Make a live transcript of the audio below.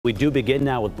We do begin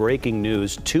now with breaking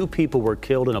news. 2 people were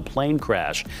killed in a plane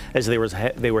crash as they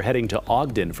were heading to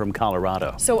Ogden from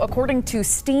Colorado. So according to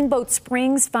Steamboat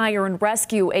Springs Fire and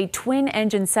Rescue, a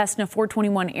twin-engine Cessna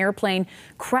 421 airplane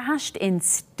crashed in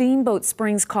Steamboat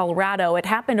Springs, Colorado. It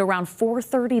happened around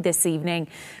 4:30 this evening.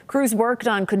 Crews worked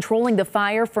on controlling the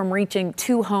fire from reaching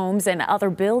 2 homes and other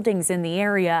buildings in the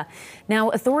area. Now,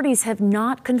 authorities have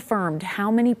not confirmed how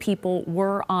many people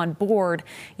were on board.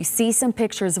 You see some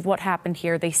pictures of what happened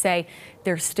here. They say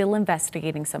they're still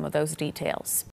investigating some of those details.